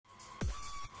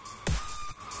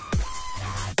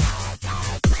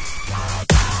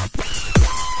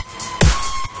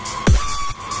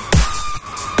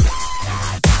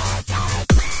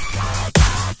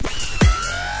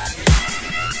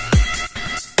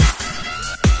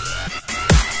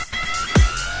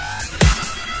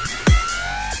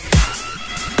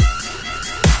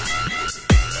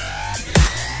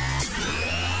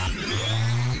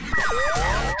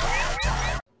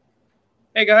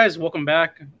Hey guys, welcome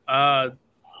back.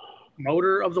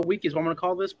 Promoter of the week is what I'm gonna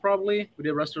call this. Probably we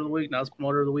did rest of the week. Now it's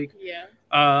promoter of the week. Yeah.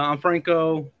 I'm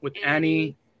Franco with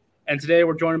Annie, and today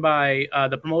we're joined by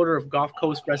the promoter of Gulf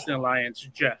Coast Wrestling Alliance,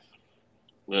 Jeff.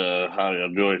 How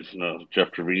y'all doing?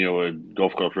 Jeff Trevino with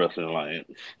Gulf Coast Wrestling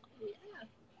Alliance.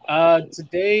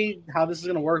 Today, how this is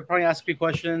gonna work? Probably ask a few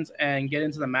questions and get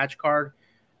into the match card.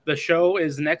 The show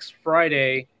is next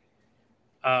Friday,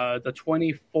 the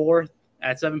 24th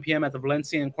at 7 p.m. at the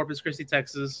Valencia in Corpus Christi,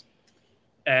 Texas.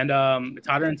 And it's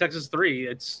hotter in Texas 3.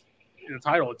 It's in the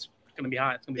title. It's going to be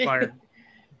hot. It's going to be fire.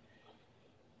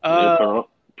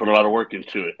 Put a lot of work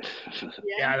into it.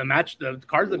 Yeah, the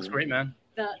card looks great, man.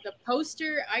 The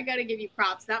poster, I got to give you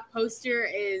props. That poster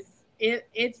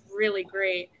it's really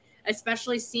great,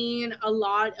 especially seeing a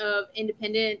lot of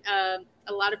independent,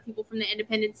 a lot of people from the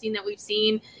independent scene that we've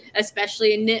seen,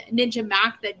 especially Ninja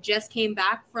Mac that just came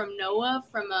back from Noah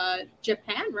from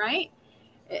Japan, right?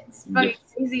 It's funny,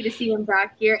 easy to see him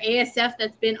back here. ASF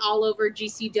that's been all over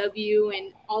GCW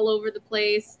and all over the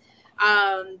place.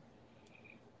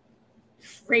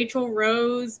 Rachel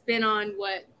Rose been on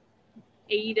what?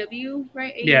 AEW,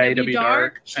 right? AEW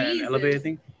Dark and Elevate, I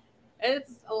think.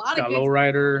 It's a lot got of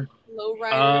Lowrider.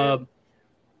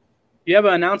 You have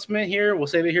an announcement here. We'll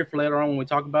save it here for later on when we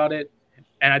talk about it.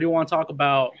 And I do want to talk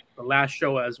about the last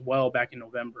show as well back in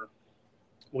November.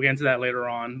 We'll get into that later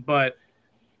on. But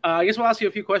I guess we'll ask you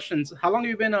a few questions. How long have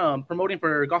you been promoting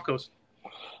for Gulf Coast?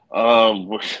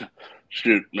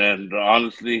 Shoot, man.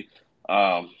 Honestly,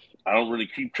 I don't really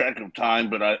keep track of time,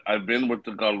 but I've been with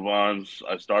the Galvans.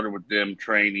 I started with them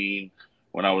training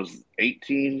when I was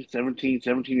 17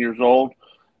 years old.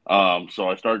 So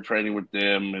I started training with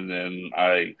them, and then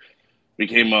I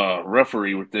became a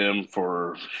referee with them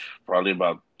for probably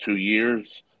about 2 years.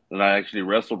 Then I actually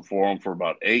wrestled for them for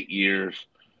about 8 years.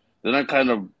 Then I got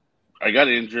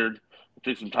injured,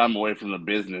 took some time away from the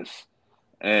business,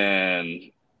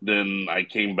 and then I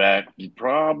came back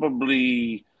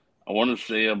probably, I want to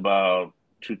say about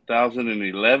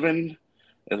 2011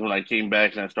 is when I came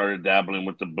back and I started dabbling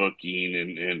with the booking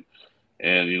and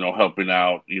helping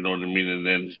out, you know what I mean? And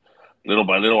then little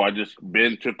by little,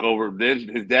 Ben took over. Then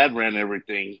his dad ran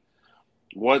everything.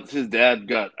 Once his dad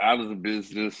got out of the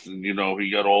business and, he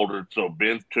got older, so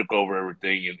Ben took over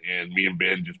everything and me and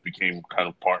Ben just became kind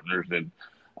of partners, and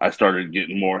I started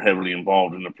getting more heavily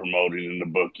involved in the promoting and the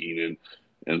booking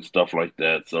and stuff like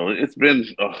that. So it's been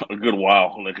a good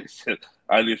while. Like I said,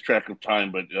 I lose track of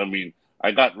time, but I mean,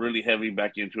 I got really heavy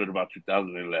back into it about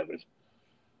 2011.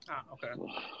 Okay.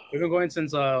 We've been going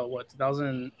since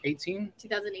 2018?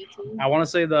 2018. I want to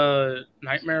say the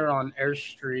Nightmare on Air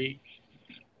Street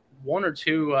 1 or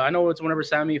 2. I know it's whenever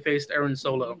Sammy faced Aaron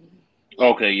Solo.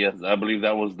 Okay, yes, I believe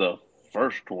that was the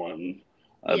first one.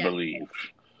 I believe.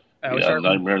 Nightmare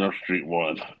on Air Street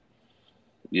 1.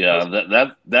 Yeah,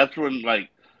 that's when,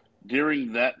 like,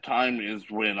 during that time is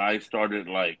when I started,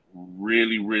 like,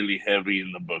 really, really heavy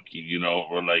in the booking,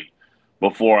 or like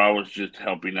before I was just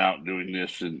helping out doing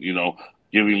this and,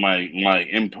 giving my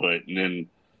input. And then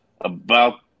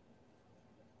about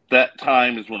that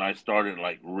time is when I started,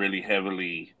 like, really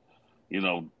heavily,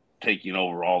 taking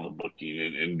over all the booking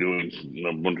and doing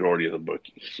the majority of the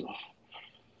booking. So.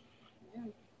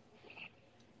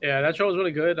 Yeah, that show was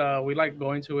really good. We like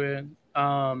going to it.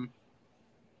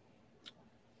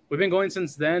 We've been going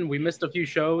since then. We missed a few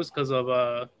shows because of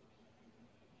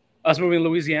us moving to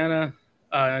Louisiana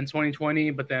in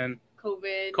 2020, but then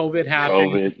COVID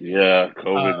happened.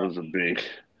 COVID was a big.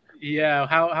 Yeah,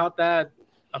 how'd that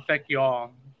affect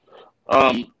y'all?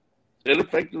 It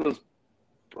affected us.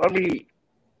 I mean,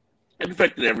 it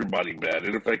affected everybody bad.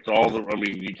 It affects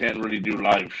you can't really do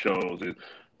live shows.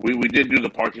 We did do the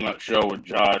parking lot show with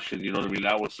Josh, and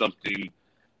that was something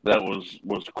that was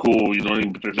cool,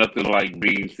 but there's nothing like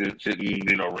being sitting,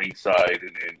 ringside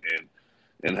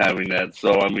and having that.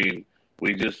 So,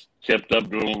 we just kept up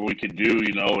doing what we could do,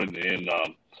 and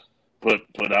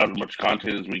put out as much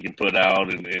content as we could put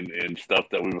out and stuff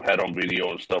that we've had on video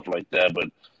and stuff like that.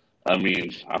 But, I'm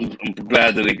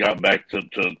glad that it got back to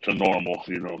normal,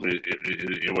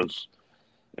 it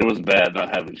was bad not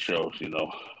having shows,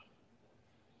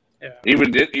 Yeah.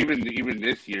 Even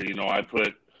this year,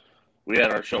 we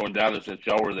had our show in Dallas that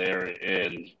y'all were there,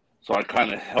 and so I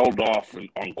kind of held off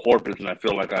on Corpus, and I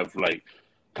feel like I've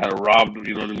kind of robbed,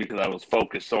 you know what I mean, because I was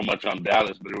focused so much on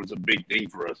Dallas, but it was a big thing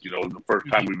for us, it was the first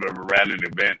time we've ever ran an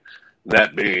event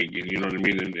that big, and you know what I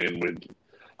mean, and with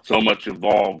so much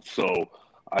involved, so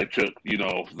I took,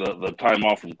 the time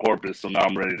off from Corpus, so now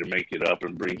I'm ready to make it up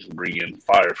and bring in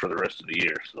fire for the rest of the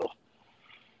year, so.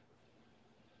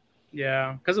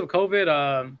 Yeah, because of COVID,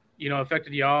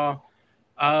 affected y'all.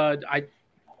 I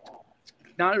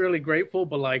not really grateful,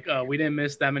 but like we didn't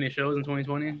miss that many shows in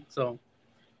 2020, so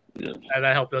Yeah.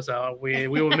 that helped us out. We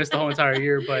would miss the whole entire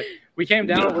year, but we came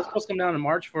down. Yeah. We're supposed to come down in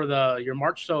March for your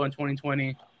March show in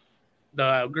 2020,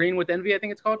 the Green with Envy, I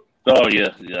think it's called. Oh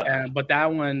yeah. But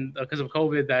that one, because of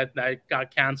COVID, that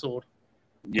got canceled.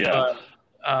 Yeah.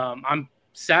 I'm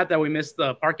sad that we missed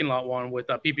the parking lot one with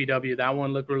PPW. That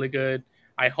one looked really good.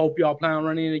 I hope y'all plan on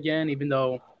running it again, even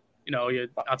though you're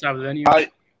outside of the venue. I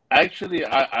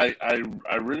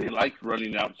really liked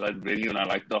running outside the venue, and I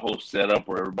liked the whole setup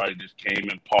where everybody just came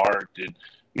and parked, and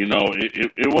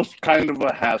it was kind of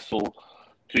a hassle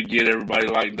to get everybody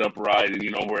lined up right, and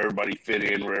where everybody fit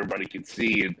in, where everybody could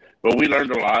see. But we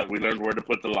learned a lot. We learned where to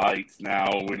put the lights. Now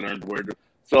we learned where to.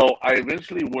 So I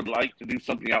eventually would like to do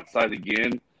something outside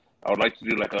again. I would like to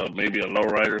do like maybe a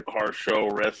lowrider car show,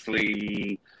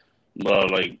 wrestling,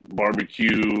 like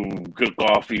barbecue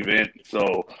cook-off event.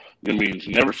 So I mean,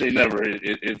 never say never.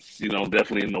 It's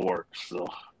definitely in the works. So.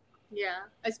 Yeah,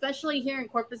 especially here in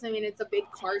Corpus. I mean, it's a big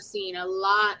car scene. A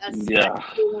lot of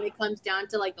stuff when it comes down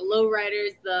to like the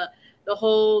lowriders, the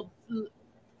whole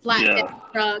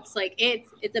flatbed trucks. Like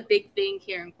it's a big thing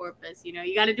here in Corpus. You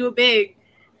got to do it big.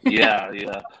 Yeah.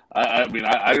 I mean,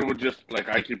 I would just like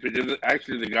actually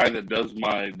the guy that does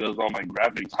all my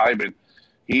graphics, Hyman.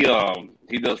 He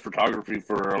does photography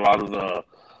for a lot of the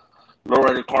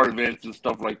lowrider car events and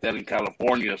stuff like that in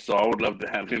California. So I would love to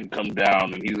have him come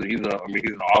down, and he's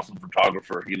an awesome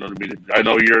photographer. You know what I mean? I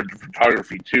know you're into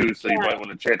photography too, so you might want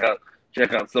to check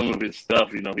out some of his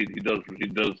stuff. He does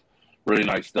really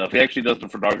nice stuff. He actually does the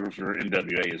photography for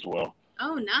NWA as well.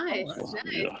 Oh, nice. So,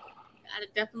 nice. Yeah. Gotta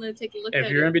definitely take a look at it.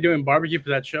 If you're gonna be doing barbecue for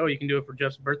that show, you can do it for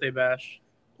Jeff's birthday bash.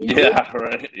 Yeah,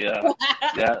 right. Yeah.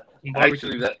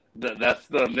 Actually, that's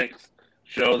the next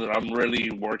show that I'm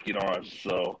really working on.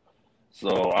 So it's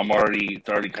already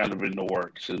kind of in the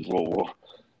works, and we'll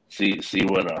see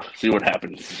what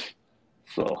happens.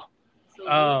 So,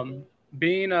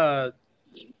 being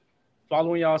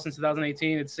following y'all since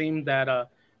 2018, it seemed that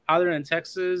Holler in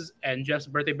Texas and Jeff's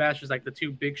birthday bash is like the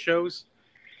two big shows.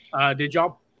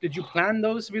 Did you plan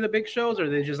those to be the big shows, or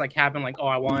did they just like happen? Like,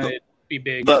 I want it to be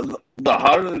big. The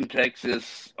Holler in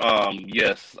Texas,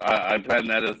 yes, I planned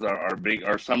that as our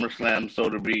SummerSlam, so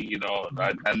to be.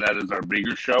 I planned that as our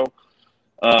bigger show.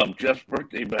 Jeff's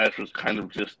birthday bash was kind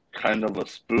of a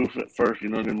spoof at first, you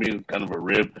know what I mean? It's kind of a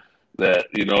rib that,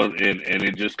 and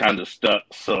it just kind of stuck.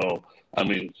 So, I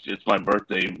mean, it's my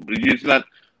birthday. It's not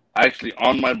actually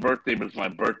on my birthday, but it's my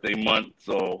birthday month.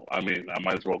 So, I mean, I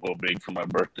might as well go big for my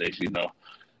birthday,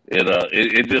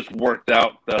 It just worked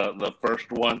out the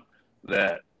first one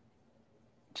that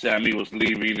Sammy was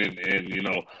leaving, and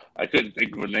I couldn't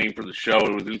think of a name for the show.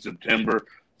 It was in September.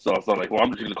 So I thought, like, well,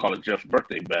 I'm just going to call it Jeff's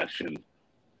birthday bash, and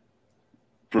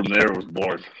from there it was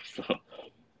born. So.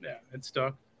 Yeah, it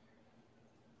stuck.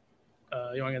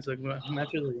 You want to get to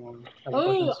matches, or you want to have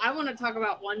questions? I want to talk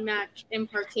about one match in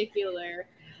particular.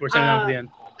 We're saving that for the end.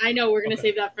 I know we're going to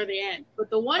save that for the end. But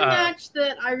the one match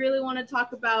that I really want to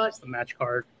talk about the match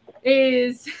card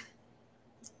is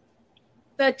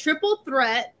the triple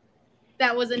threat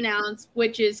that was announced,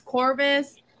 which is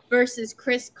Corvus versus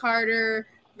Chris Carter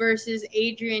versus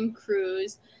Adrian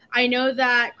Cruz. I know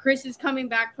that Chris is coming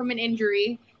back from an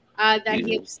injury that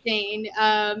he abstained.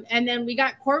 And then we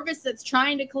got Corvus that's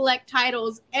trying to collect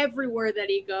titles everywhere that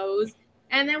he goes.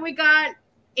 And then we got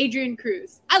Adrian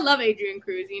Cruz. I love Adrian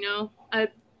Cruz, a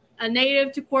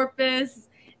native to Corpus.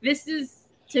 This is,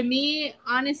 to me,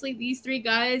 honestly, these three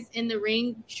guys in the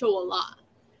ring show a lot.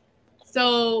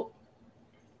 So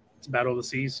it's Battle of the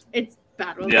Seas. It's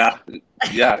Battle of the Seas.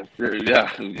 Yeah, sure,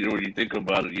 yeah. When you think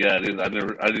about it, yeah, it is. I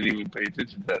didn't even pay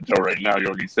attention to that until right now. You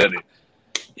already said it.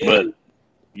 But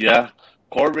yeah,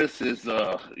 Corvus is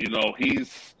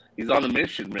he's on a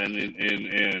mission, man,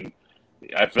 and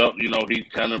I felt he's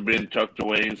kind of been tucked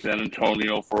away in San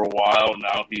Antonio for a while.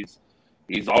 Now he's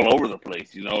all over the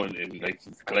place, and like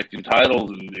collecting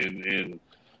titles and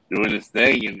doing his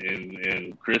thing. And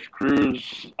Adrian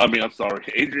Cruz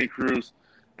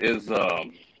is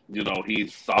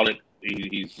he's solid.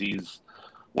 He's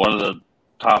one of the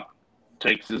top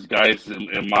Texas guys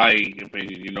in my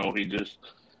opinion.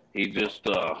 He's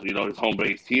home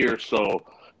based here, so.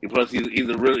 Plus, he's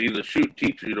a shoot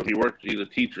teacher. He's a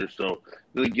teacher, so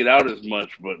doesn't get out as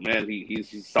much. But man,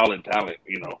 he's solid talent.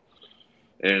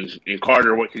 And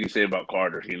Carter, what can you say about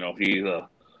Carter?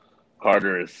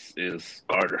 Carter is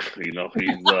Carter. He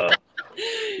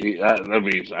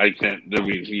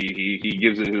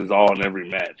gives it his all in every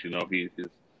match.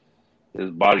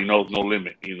 His body knows no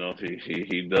limit.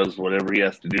 He does whatever he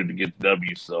has to do to get the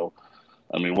W. So,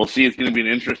 I mean, we'll see. It's going to be an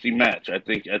interesting match. I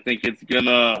think it's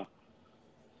gonna.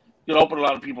 It open a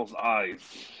lot of people's eyes.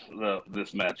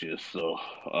 This match is so.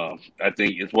 I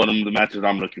think it's one of the matches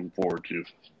I'm looking forward to.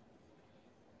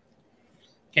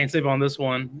 Can't sleep on this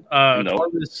one. No.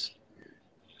 Corvus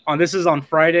this is on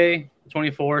Friday, the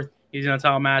 24th. He's in a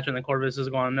title match, and then Corvus is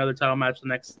going on another title match the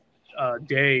next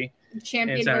day.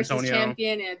 Champion versus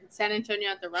champion in San Antonio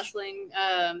at the wrestling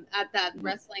at that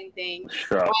wrestling thing.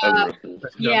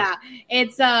 Yeah,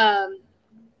 it's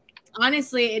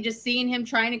honestly, just seeing him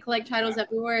trying to collect titles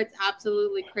everywhere, it's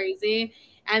absolutely crazy.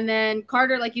 And then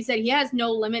Carter, like you said, he has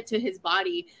no limit to his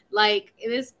body. Like,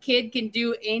 this kid can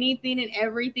do anything and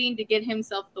everything to get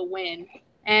himself the win.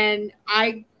 And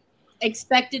I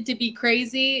expect it to be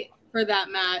crazy for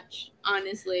that match,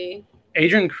 honestly.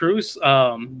 Adrian Cruz,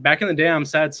 back in the day, I'm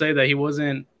sad to say that he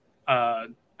wasn't. I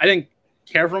didn't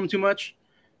care for him too much,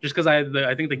 just because I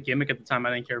think the gimmick at the time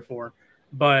I didn't care for.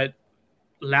 But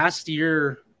last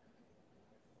year,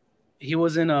 he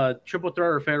was in a triple threat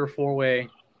or fatal four-way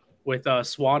with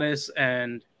Suarez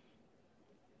and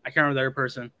I can't remember the other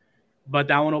person, but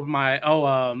that one opened my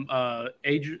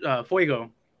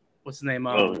Fuego. What's his name?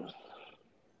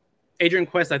 Adrian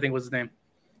Quest, I think was his name.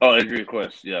 Oh, Adrian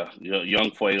Quest, yeah,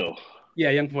 Young Fuego. Yeah,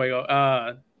 Young Fuego.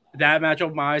 That match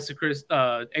opened my eyes to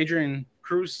Adrian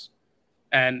Cruz,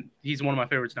 and he's one of my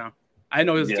favorites now. I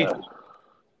know he was a teacher.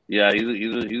 Yeah,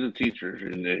 he's a teacher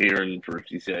here for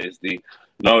CCISD.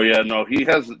 No, he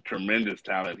has tremendous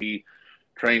talent. He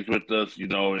trains with us,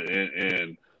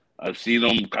 and I've seen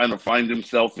him kind of find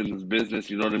himself in this business.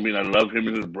 You know what I mean? I love him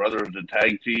and his brother as a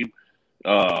tag team,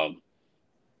 and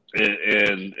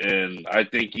I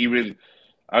think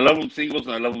I love him singles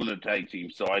and I love him in a tag team.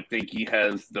 So I think he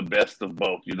has the best of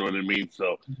both. You know what I mean?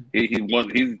 So he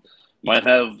might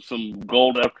have some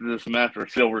gold after this match, or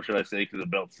silver, should I say, because the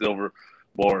belt's silver.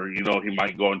 Or, he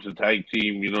might go into tag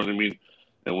team, you know what I mean,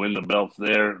 and win the belts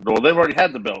there. Well, they've already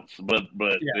had the belts, but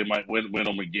they might win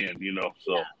them again,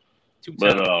 So,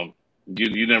 but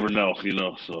you never know,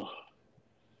 So,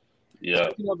 yeah.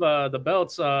 Speaking of the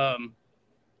belts,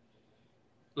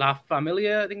 La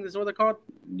Familia, I think is what they're called.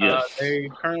 Yes, they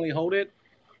currently hold it.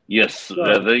 Yes,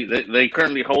 so, they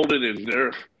currently hold it, and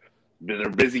they're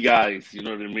busy guys, you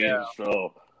know what I mean. Yeah.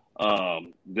 So,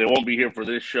 they won't be here for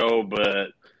this show,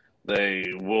 but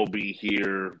they will be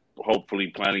here, hopefully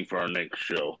planning for our next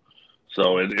show.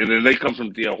 So, and then they come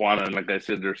from Tijuana, and like I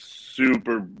said, they're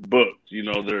super booked.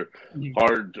 They're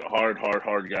hard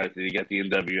guys. They got the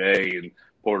NWA and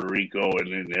Puerto Rico,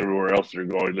 and then everywhere else they're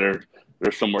going. They're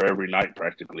somewhere every night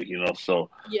practically.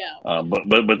 So yeah.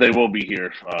 But they will be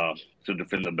here to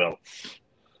defend the belts.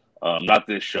 Not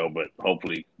this show, but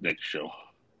hopefully next show.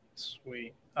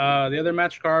 Sweet. The other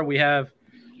match card we have.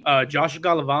 Josh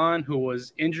Galavan, who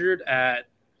was injured at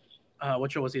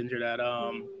what show was he injured at?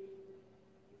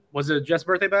 Was it Jeff's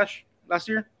Birthday Bash last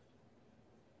year?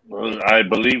 Well, I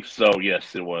believe so.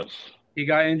 Yes, it was. He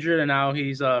got injured, and now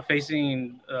he's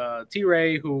facing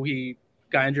T-Ray, who he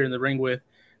got injured in the ring with.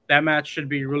 That match should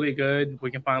be really good.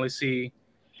 We can finally see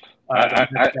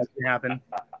happen.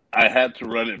 I had to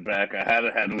run it back. I had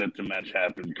to let the match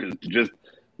happen because just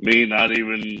me, not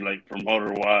even like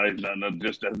promoter-wise, not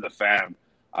just as a fan.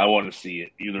 I want to see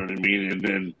it, you know what I mean? And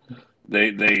then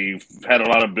they've had a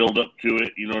lot of build up to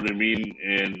it, you know what I mean?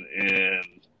 And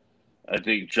I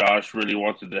think Josh really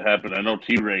wants it to happen. I know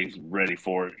T-Ray's ready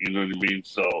for it, you know what I mean?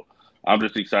 So I'm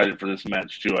just excited for this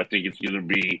match too. I think it's going to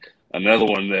be another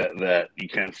one that you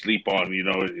can't sleep on.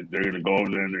 They're going to go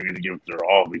in there and they're going to give it their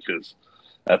all because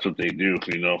that's what they do,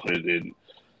 And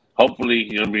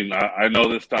hopefully, I mean, I know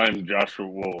this time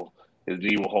Joshua his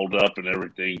knee will hold up and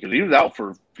everything because he was out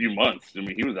for a few months. I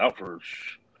mean, he was out for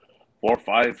 4 or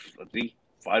 5, I think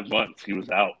 5 months. He was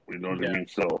out. You know what I mean?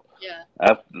 So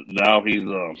now he's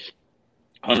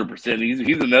 100%.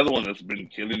 He's another one that's been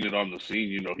killing it on the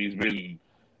scene. He's been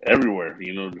everywhere.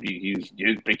 He's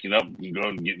picking up and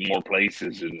going and getting more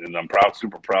places, and I'm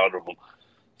super proud of him.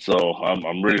 So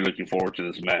I'm really looking forward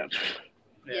to this match.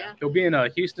 Yeah, he'll be in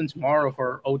Houston tomorrow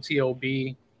for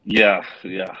OTOB. Yeah.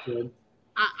 Good.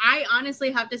 I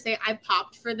honestly have to say I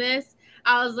popped for this.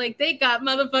 I was like, they got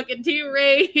motherfucking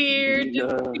T-Ray here.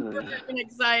 Just super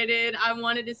excited. I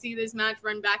wanted to see this match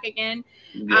run back again.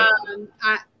 Yeah.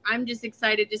 I'm just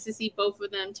excited just to see both of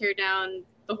them tear down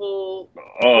the whole.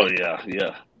 Oh yeah.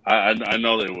 I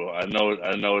know they will. I know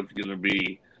it's gonna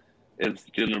be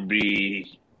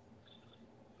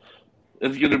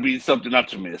something not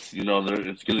to miss.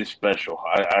 It's gonna be special.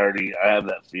 I have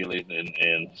that feeling,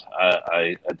 and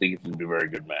I think it's gonna be a very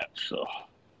good match. So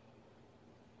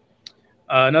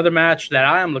another match that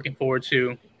I am looking forward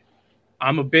to.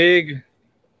 I'm a big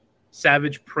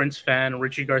Savage Prince fan,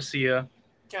 Richie Garcia.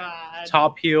 God.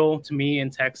 Top heel to me in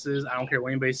Texas. I don't care what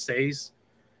anybody says.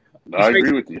 I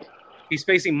agree with you. He's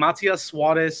facing Matias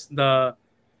Suarez, the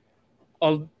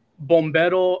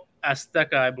Bombero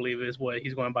Azteca, I believe is what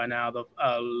he's going by now. The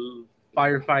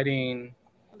firefighting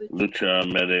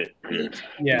Lucha Medic.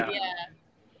 Yeah.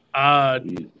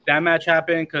 That match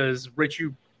happened because Richie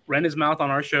ran his mouth on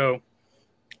our show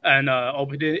and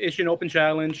issued an open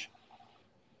challenge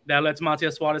that led to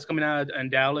Matias Suarez coming out in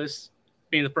Dallas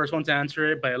being the first one to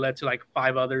answer it, but it led to like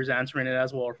 5 others answering it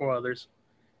as well, or 4 others.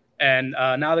 And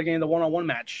now they're getting the one-on-one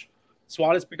match.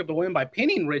 Suarez picked up the win by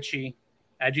pinning Richie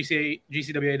at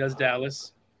GCWA does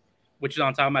Dallas, which is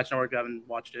on Title Match Network. I haven't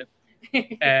watched it.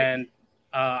 And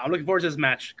I'm looking forward to this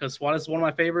match because Suarez is one of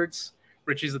my favorites.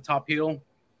 Richie's the top heel.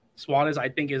 Suarez, I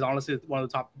think, is honestly one of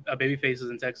the top baby faces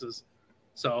in Texas.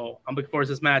 So I'm looking forward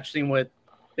to this match, seeing what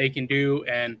they can do.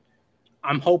 And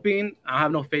I'm hoping, I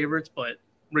have no favorites, but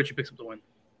Richie picks up the win.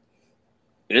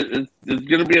 It's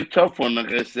going to be a tough one.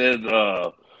 Like I said,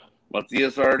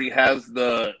 Matias already has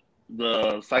the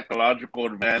psychological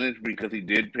advantage because he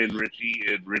did pin Richie,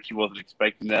 and Richie wasn't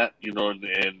expecting that,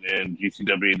 and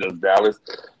GCW does Dallas.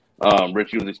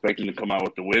 Richie was expecting to come out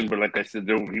with the win, but like I said,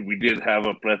 we did have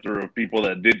a plethora of people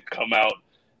that did come out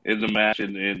in the match,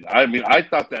 and I mean, I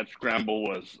thought that scramble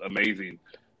was amazing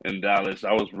in Dallas.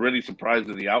 I was really surprised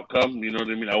at the outcome, you know what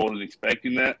I mean? I wasn't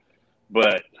expecting that,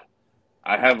 but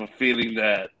I have a feeling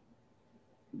that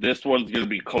this one's going to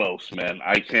be close, man.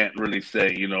 I can't really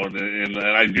say, and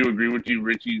I do agree with you.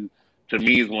 Richie, to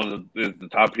me, is the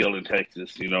top heel in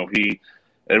Texas. He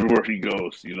everywhere he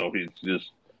goes, he's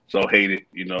just so hated.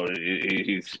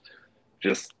 He's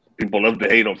just, people love to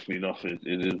hate him.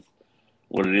 It is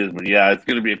what it is. But yeah, it's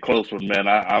going to be a close one, man.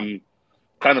 I'm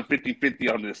kind of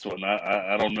 50-50 on this one.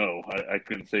 I don't know. I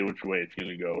couldn't say which way it's going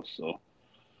to go. So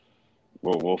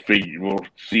we'll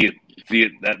see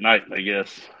it that night, I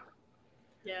guess.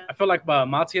 Yeah. I feel like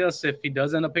Matias, if he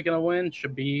does end up picking a win,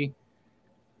 should be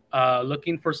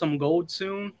looking for some gold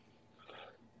soon.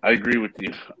 I agree with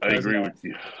you.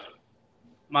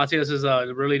 Matias is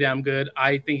really damn good.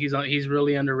 I think he's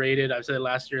really underrated. I've said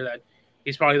last year that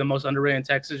he's probably the most underrated in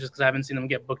Texas just because I haven't seen him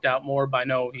get booked out more. But I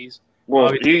know he's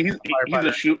a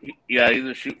shoot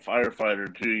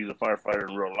firefighter too. He's a firefighter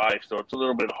in real life, so it's a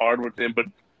little bit hard with him. But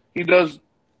he does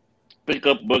pick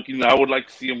up booking. I would like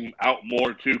to see him out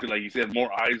more too, because like you said, more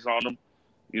eyes on him.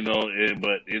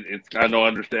 But it's I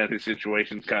understand his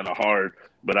situation's kind of hard,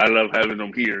 but I love having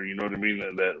him here. You know what I mean?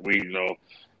 That we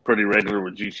pretty regular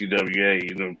with GCWA.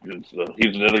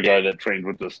 He's another guy that trained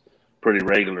with us pretty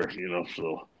regular.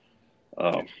 So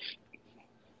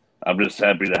I'm just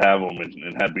happy to have him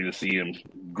and happy to see him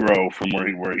grow from where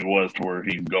he was to where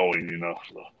he's going.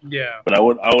 So. Yeah. But I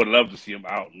would love to see him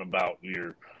out and about in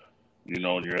your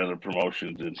other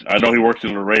promotions. And I know he works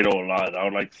in Laredo a lot. I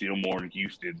would like to see him more in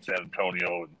Houston, San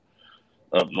Antonio,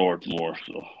 and up north more.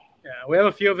 So yeah, we have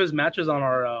a few of his matches on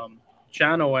our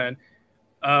channel, and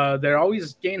they're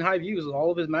always getting high views. All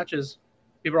of his matches,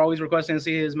 people are always requesting to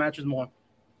see his matches more.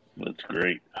 That's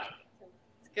great.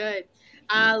 It's good.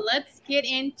 Let's get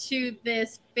into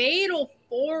this fatal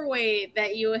 4-way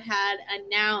that you had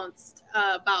announced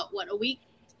about a week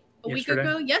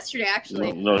ago? Yesterday,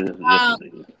 actually.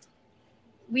 Yesterday.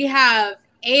 We have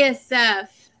ASF,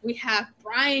 we have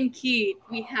Brian Keith,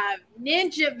 we have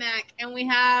Ninja Mac, and we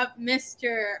have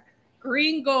Mr.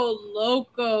 Gringo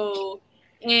Loco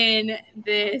in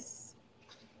this.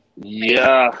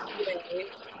 Yeah.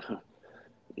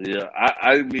 Yeah.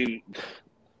 I mean,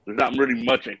 there's not really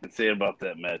much I can say about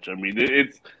that match. I mean,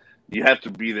 you have to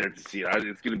be there to see it.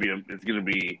 It's gonna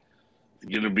be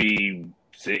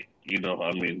sick.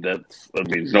 I mean,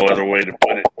 no other way to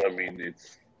put it. I mean,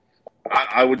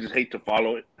 I would just hate to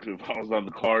follow it if I was on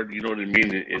the card. You know what I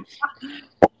mean?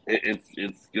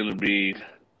 It's gonna be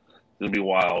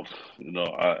wild.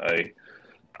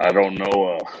 I don't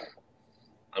know.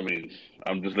 I mean,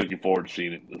 I'm just looking forward to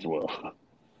seeing it as well.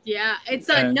 Yeah, it's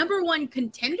a number 1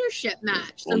 contendership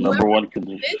match. So number 1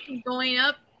 contendership is going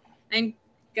up and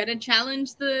gonna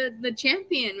challenge the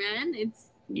champion, man.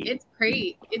 It's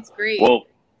great. It's great. Well,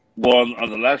 on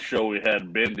the last show we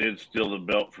had, Ben did steal the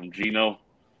belt from Gino,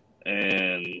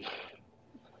 and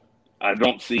I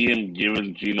don't see him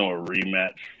giving Gino a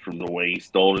rematch from the way he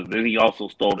stole it. Then he also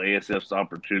stole ASF's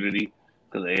opportunity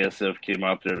because ASF came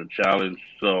out there to challenge.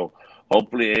 So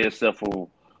hopefully ASF will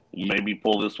maybe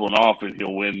pull this one off and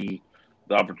he'll win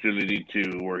the opportunity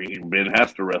to where Ben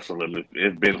has to wrestle him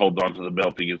if Ben holds on to the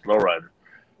belt against Lowrider.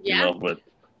 Yeah.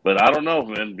 But I don't know,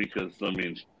 man, because I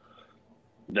mean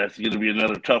that's going to be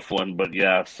another tough one. But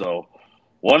yeah, so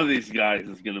one of these guys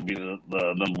is going to be the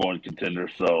number 1 contender.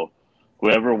 So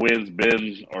whoever wins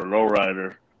Ben or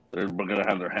Lowrider, they're gonna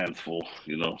have their hands full,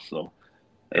 So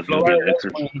If that's gonna be Lowrider does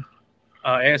interesting. win,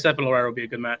 ASF and Lowrider will be a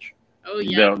good match. Oh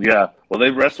yeah. Yeah. Well,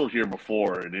 they've wrestled here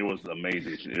before, and it was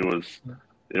amazing. It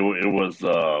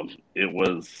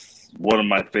was one of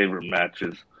my favorite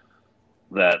matches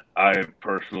that I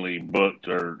personally booked,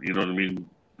 or you know what I mean,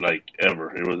 like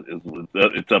ever.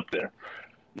 It's up there.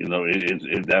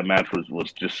 That match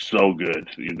was just so good.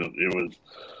 It was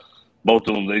both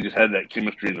of them. They just had that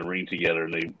chemistry in the ring together,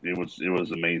 and it was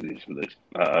amazing.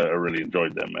 I really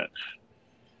enjoyed that match.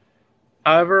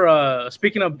 However,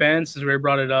 speaking of Ben, since we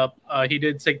brought it up, he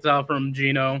did take the out from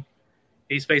Gino.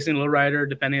 He's facing Lowrider,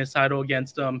 defending his title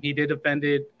against him. He did defend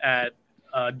it at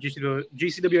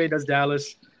GCWA Does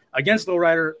Dallas against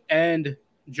Lowrider and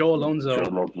Joe Alonso,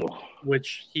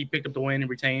 which he picked up the win and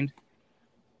retained.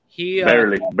 He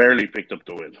barely picked up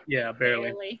the win. Yeah,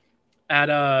 barely.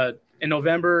 In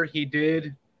November, he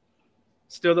did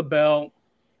steal the belt,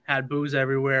 had boos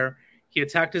everywhere. He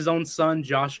attacked his own son,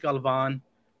 Josh Galvan,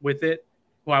 with it,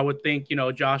 who I would think,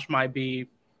 Josh might be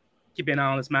keeping an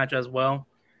eye on this match as well.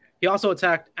 He also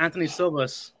attacked Anthony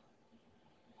Silvas.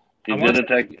 He did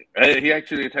attack. He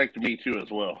actually attacked me too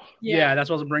as well. Yeah, that's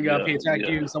what I was bringing up. He attacked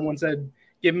you. Someone said,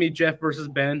 "Give me Jeff versus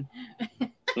Ben."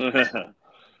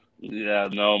 Yeah,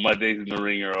 no, my days in the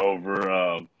ring are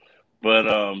over. But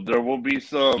there will be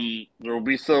some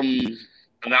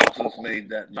announcements made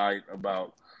that night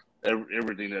about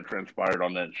everything that transpired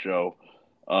on that show.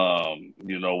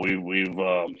 We've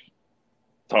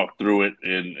talked through it,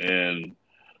 and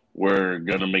we're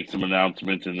gonna make some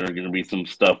announcements, and there are gonna be some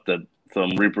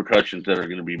repercussions that are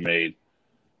gonna be made.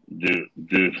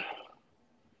 Dude.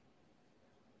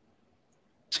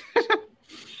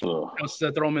 So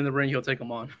throw him in the ring, he'll take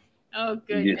him on. Oh,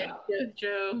 good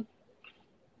Joe.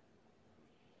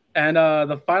 And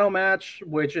the final match,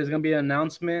 which is going to be an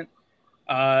announcement,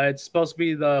 it's supposed to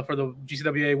be for the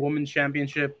GCWA Women's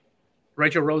Championship,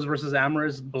 Rachel Rose versus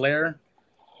Amaris Blair,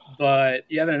 but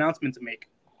you have an announcement to make.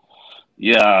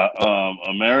 Yeah,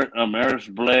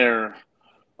 Amaris Blair,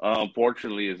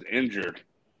 unfortunately, is injured,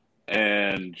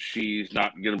 and she's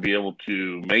not going to be able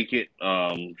to make it.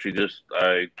 I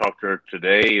talked to her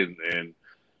today, and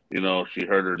she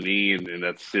hurt her knee, and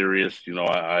that's serious.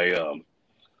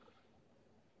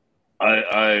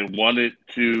 I wanted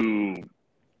to.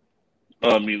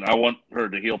 I want her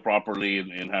to heal properly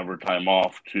and have her time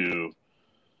off to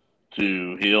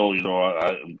heal.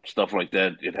 Stuff like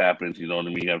that. It happens. You know what I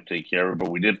mean. You have to take care of it.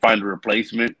 But we did find a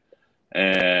replacement,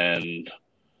 and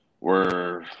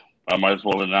I might as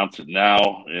well announce it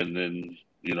now, and then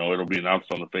it'll be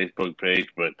announced on the Facebook page.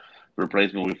 But the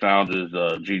replacement we found is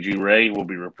Gigi Ray will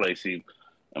be replacing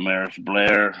Amaris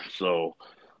Blair. So,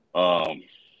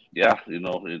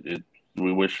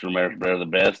 we wish Amaris Blair the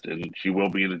best, and she will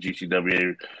be in the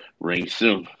GCWA ring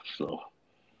soon. So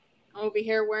I'll be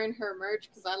here wearing her merch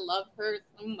because I love her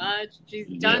so much. She's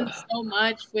done so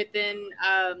much within.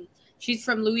 She's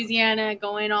from Louisiana,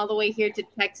 going all the way here to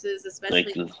Texas,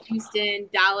 especially Houston,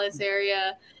 Dallas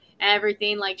area,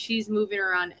 everything. Like, she's moving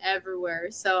around everywhere.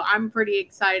 So I'm pretty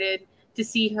excited to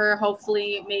see her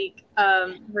hopefully make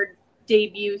her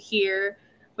debut here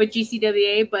with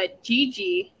GCWA. But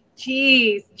Gigi.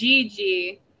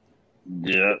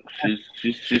 Yeah,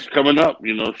 she's coming up.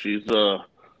 She's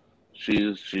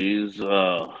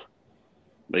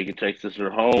making Texas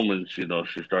her home, and she's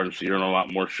starting to see her on a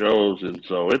lot more shows, and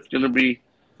so it's gonna be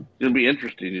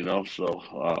interesting. So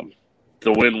it's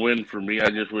a win-win for me.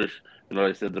 I just wish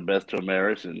I said the best to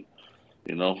Amaris, and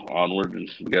onward, and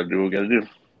we gotta do what we gotta do.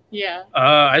 Yeah.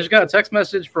 I just got a text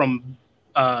message from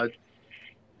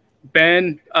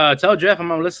Ben. Tell Jeff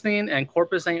I'm listening, and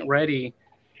Corpus ain't ready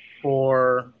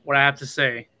for what I have to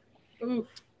say. Oof.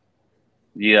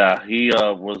 Yeah, he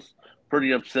was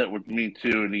pretty upset with me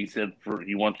too, and he said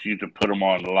he wants you to put him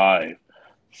on live.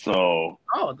 So,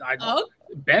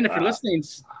 Ben, if you're listening,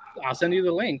 I'll send you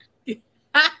the link.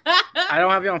 I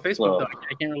don't have you on Facebook though.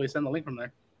 I can't really send the link from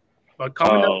there. But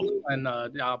comment down below, and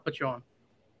I'll put you on.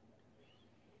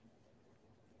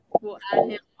 We'll add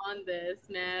him on this,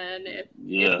 man. If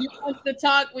he wants to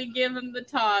talk, we give him the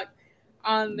talk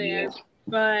on there. Yeah.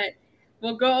 But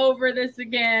we'll go over this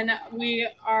again. We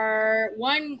are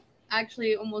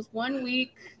almost 1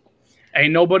 week.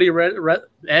 Ain't nobody ready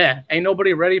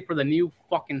for the new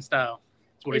fucking style.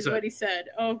 That's what he said.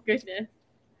 Oh goodness.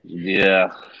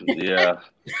 Yeah.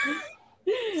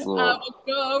 We'll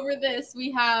go over this.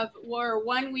 We're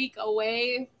 1 week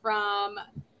away from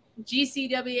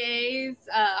GCWA's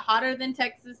Hotter Than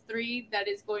Texas 3. That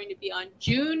is going to be on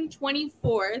June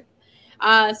 24th.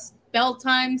 Bell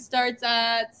time starts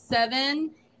at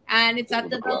 7, and it's at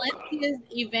the Valencia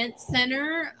Event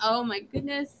Center. Oh my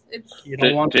goodness, it's You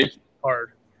don't want to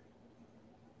card.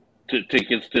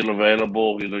 Tickets still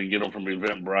available. You get them from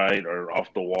Eventbrite or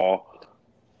off the wall.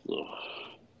 So.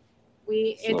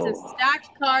 It's a stacked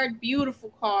card,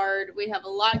 beautiful card. We have a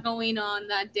lot going on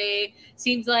that day.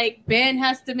 Seems like Ben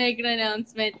has to make an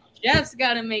announcement. Jeff's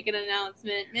got to make an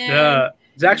announcement, man.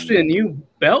 It's actually a new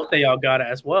belt that y'all got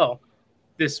as well.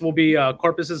 This will be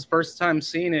Corpus's first time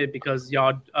seeing it because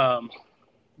y'all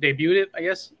debuted it, I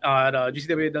guess, at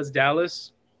GCW does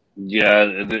Dallas. Yeah,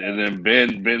 and then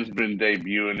Ben's been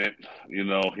debuting it,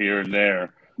 here and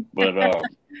there, but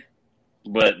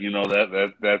but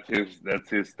that's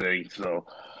his thing. So,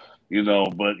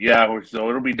 but yeah, so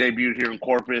it'll be debuted here in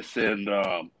Corpus, and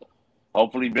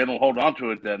hopefully Ben will hold on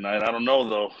to it that night. I don't know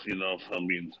though. I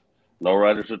mean,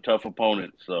 Lowrider's a tough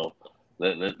opponent, so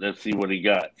let's see what he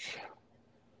got.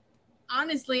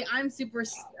 Honestly, I'm super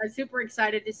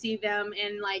excited to see them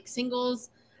in like singles,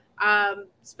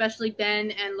 especially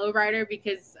Ben and Lowrider,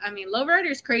 because I mean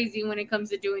Lowrider's crazy when it comes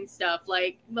to doing stuff.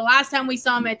 Like the last time we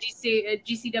saw him at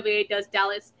GCWA does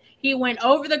Dallas, he went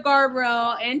over the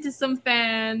guardrail into some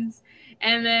fans,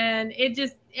 and then it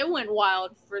went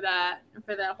wild for that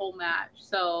whole match.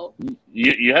 So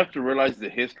you have to realize the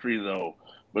history though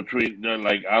between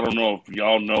like, I don't know if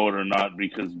y'all know it or not,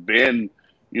 because Ben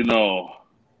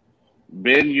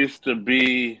used to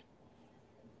be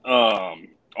on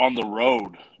the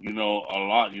road, a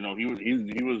lot. He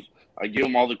was. I give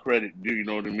him all the credit, you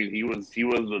know what I mean? He was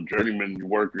a journeyman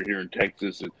worker here in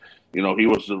Texas, and he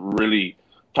was really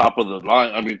top of the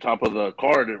line. I mean, top of the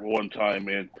card at one time.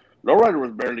 And Lowrider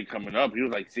was barely coming up. He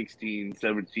was like 16,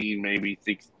 17, maybe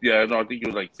 6. Yeah, no, I think he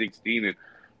was like 16. And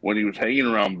when he was hanging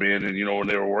around Ben, and when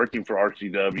they were working for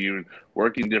RCW and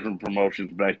working different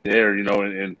promotions back there, and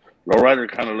Lowrider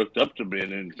kind of looked up to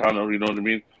Ben and kind of,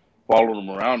 followed him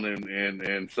around,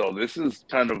 and so this is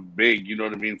kind of big,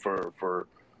 what I mean, for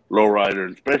Lowrider,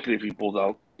 and especially if he pulls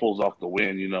off the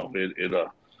win,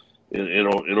 it's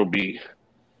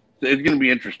gonna be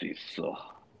interesting. So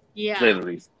yeah, to say the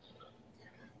least.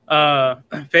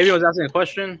 Fabian was asking a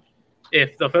question: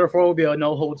 if the Fatal 4 will be a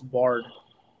no holds barred.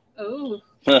 Oh.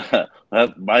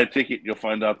 Buy a ticket, you'll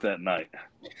find out that night.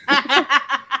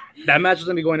 That match is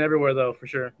gonna be going everywhere, though, for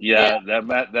sure. Yeah. That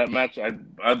match is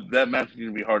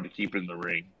gonna be hard to keep in the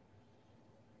ring.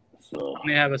 So I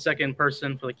may have a second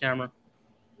person for the camera.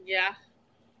 Yeah.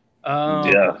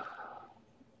 Yeah.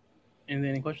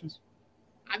 Any questions?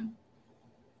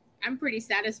 I'm pretty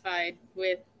satisfied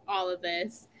with all of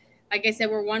this. Like I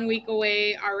said, we're 1 week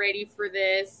away already for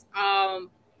this.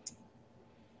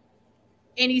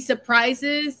 Any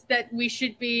surprises that we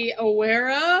should be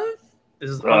aware of?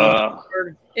 Is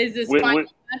this final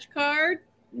match card?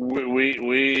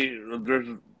 There's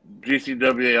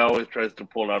GCWA always tries to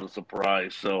pull out a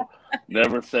surprise, so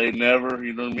never say never.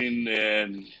 You know what I mean?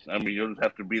 And I mean, you'll just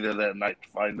have to be there that night to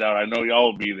find out. I know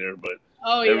y'all will be there, but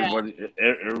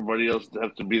everybody else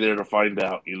has to be there to find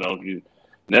out. You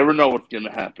never know what's going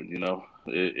to happen.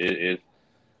 It's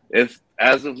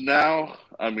as of now.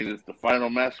 I mean, it's the final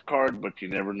match card, but you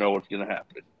never know what's going to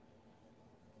happen.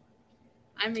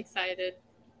 I'm excited.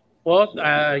 Well,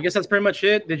 I guess that's pretty much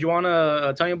it. Did you want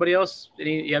to tell anybody else?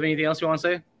 You have anything else you want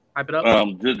to say? Hype it up.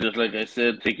 Just like I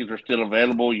said, tickets are still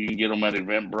available. You can get them at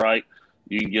Eventbrite.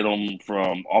 You can get them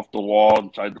from off the wall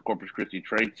inside the Corpus Christi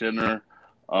Trade Center.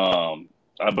 I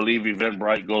believe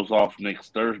Eventbrite goes off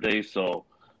next Thursday, so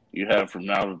you have from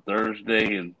now to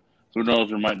Thursday, and who knows,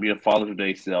 there might be a Father's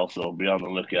Day sale, so be on the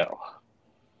lookout.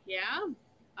 Yeah.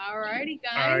 All righty,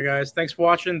 guys. All right, guys. Thanks for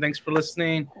watching. Thanks for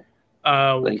listening.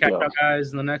 We'll catch up, guys,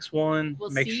 in the next one.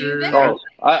 We'll Make see sure. you there.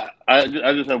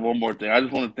 I just have one more thing. I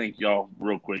just want to thank y'all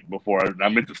real quick before I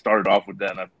meant to start off with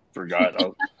that and I forgot.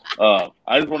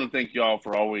 I just want to thank y'all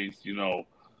for always,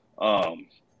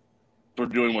 for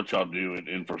doing what y'all do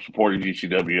and for supporting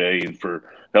GCWA and for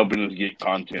helping us get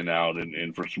content out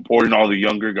and for supporting all the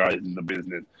younger guys in the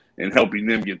business and helping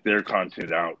them get their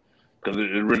content out, because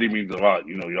it really means a lot.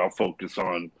 Y'all focus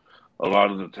on a lot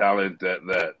of the talent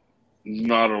that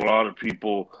not a lot of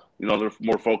people, they're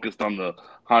more focused on the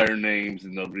higher names,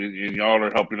 and y'all are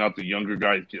helping out the younger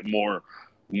guys get more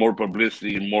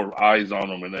publicity and more eyes on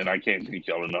them, and then I can't thank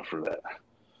y'all enough for that.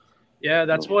 Yeah,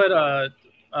 that's what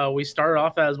we started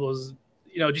off as was,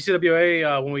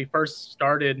 GCWA, when we first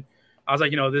started, I was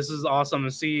like, this is awesome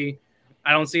to see.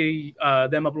 I don't see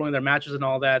them uploading their matches and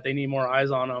all that. They need more eyes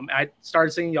on them. I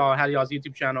started seeing y'all had y'all's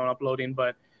YouTube channel and uploading,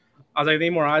 but I was like, they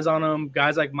need more eyes on them.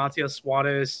 Guys like Matias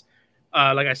Suarez,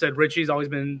 like I said, Richie's always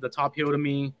been the top heel to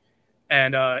me,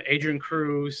 and Adrian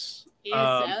Cruz,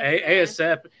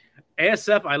 ASF.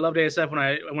 ASF, I loved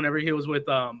ASF whenever he was with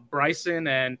Bryson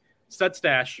and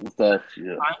Sudstash.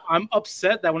 Yeah. I'm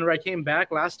upset that whenever I came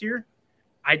back last year,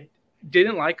 I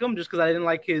didn't like him just because I didn't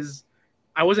like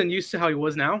I wasn't used to how he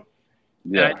was now.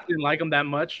 Yeah. I didn't like him that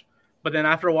much. But then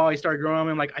after a while, he started growing on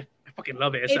me. I'm like, I fucking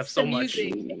love ASF so much.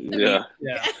 Yeah.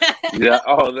 Yeah. Yeah.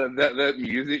 Oh, that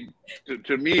music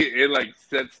to me, it like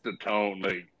sets the tone.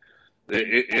 Like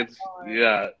it's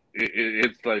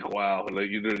like wow. Like,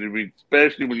 you know what I mean?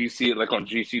 Especially when you see it like on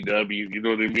GCW, you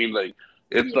know what I mean? Like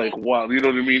it's like wow, you know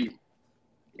what I mean?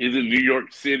 Is in New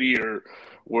York City or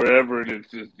wherever, and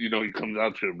it's just, you know, he comes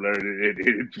out to him, it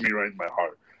hits me right in my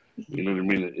heart. You know what I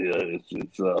mean? Yeah,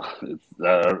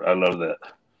 I love that.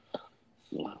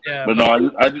 So, yeah, but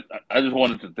no, I just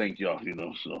wanted to thank y'all, you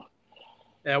know. So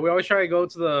yeah, we always try to go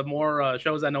to the more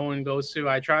shows that no one goes to.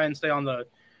 I try and go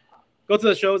to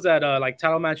the shows that like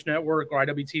Title Match Network or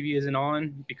IWTV isn't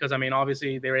on, because I mean,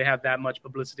 obviously they already have that much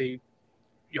publicity.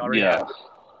 You already have it.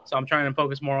 So I'm trying to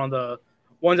focus more on the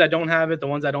ones that don't have it, the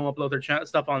ones that don't upload their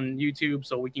stuff on YouTube,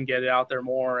 so we can get it out there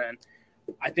more. And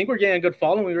I think we're getting a good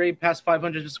following. We already passed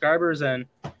 500 subscribers, and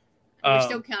we're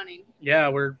still counting. Yeah,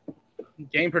 we're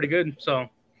getting pretty good. So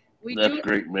that's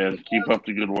great, man. Keep up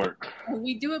the good work.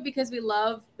 We do it because we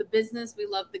love the business. We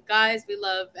love the guys. We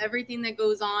love everything that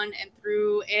goes on and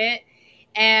through it.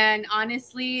 And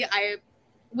honestly,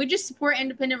 we just support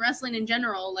independent wrestling in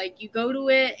general. Like, you go to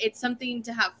it, it's something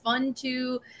to have fun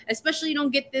to, especially you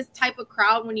don't get this type of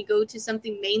crowd when you go to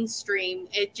something mainstream.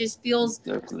 It just feels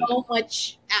so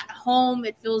much at home.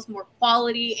 It feels more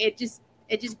quality. It just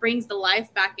brings the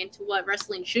life back into what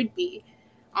wrestling should be.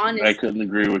 Honestly, I couldn't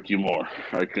agree with you more.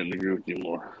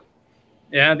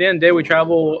 Yeah, at the end of the day,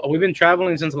 we've been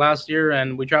traveling since last year,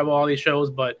 and we travel all these shows,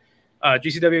 but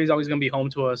GCW is always going to be home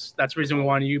to us. That's the reason we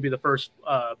wanted you to be the first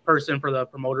person for the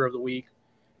promoter of the week.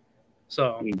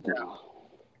 So,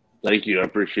 thank you. I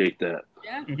appreciate that.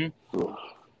 Yeah. Mm-hmm.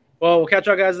 Well, we'll catch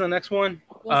y'all guys in the next one.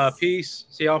 Peace.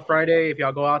 See y'all Friday. If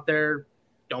y'all go out there,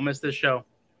 don't miss this show.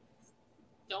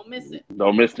 Don't miss it.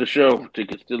 Don't miss the show.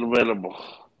 Tickets still available.